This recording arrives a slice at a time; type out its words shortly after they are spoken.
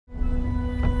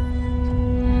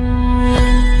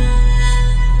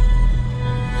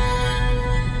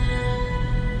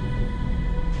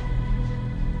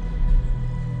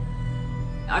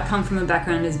come from a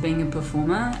background as being a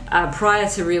performer. Prior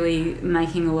to really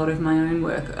making a lot of my own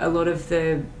work, a lot of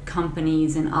the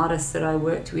companies and artists that I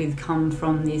worked with come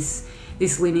from this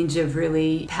lineage of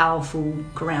really powerful,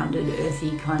 grounded,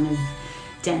 earthy kind of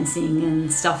dancing and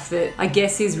stuff that I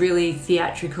guess is really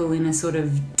theatrical in a sort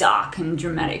of dark and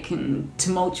dramatic and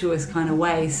tumultuous kind of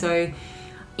way. So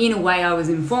in a way I was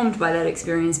informed by that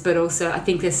experience, but also I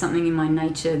think there's something in my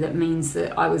nature that means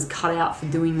that I was cut out for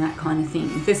doing that kind of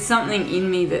thing. There's something in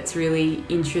me that's really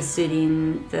interested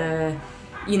in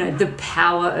the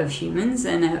power of humans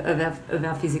and of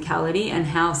our physicality, and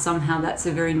how somehow that's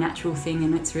a very natural thing,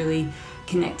 and it's really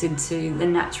connected to the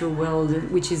natural world,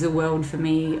 which is a world for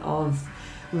me of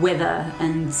weather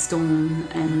and storm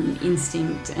and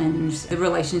instinct and the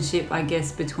relationship, I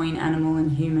guess, between animal and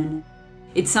human.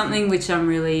 It's something which I'm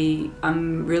really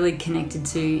connected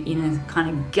to in a kind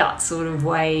of gut sort of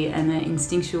way and an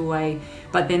instinctual way,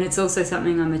 but then it's also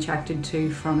something I'm attracted to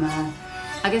from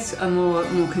a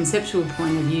more conceptual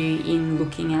point of view, in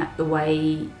looking at the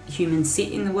way humans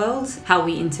sit in the world, how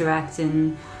we interact,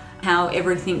 and how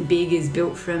everything big is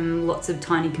built from lots of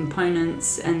tiny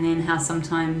components, and then how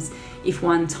sometimes if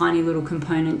one tiny little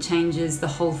component changes, the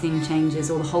whole thing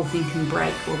changes, or the whole thing can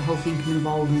break, or the whole thing can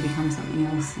evolve and become something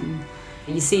else. And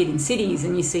you see it in cities,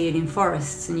 and you see it in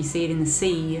forests, and you see it in the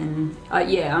sea, and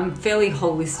I'm fairly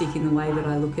holistic in the way that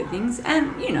I look at things.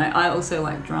 And I also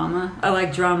like drama. I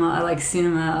like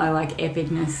cinema, I like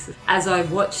epicness. As I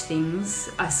watch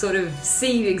things, I sort of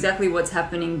see exactly what's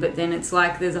happening, but then it's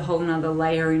like there's a whole nother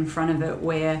layer in front of it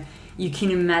where you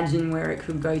can imagine where it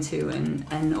could go to,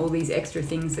 and all these extra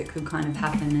things that could kind of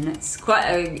happen. And it's quite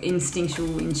an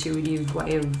instinctual, intuitive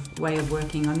way of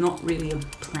working. I'm not really a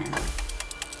planner.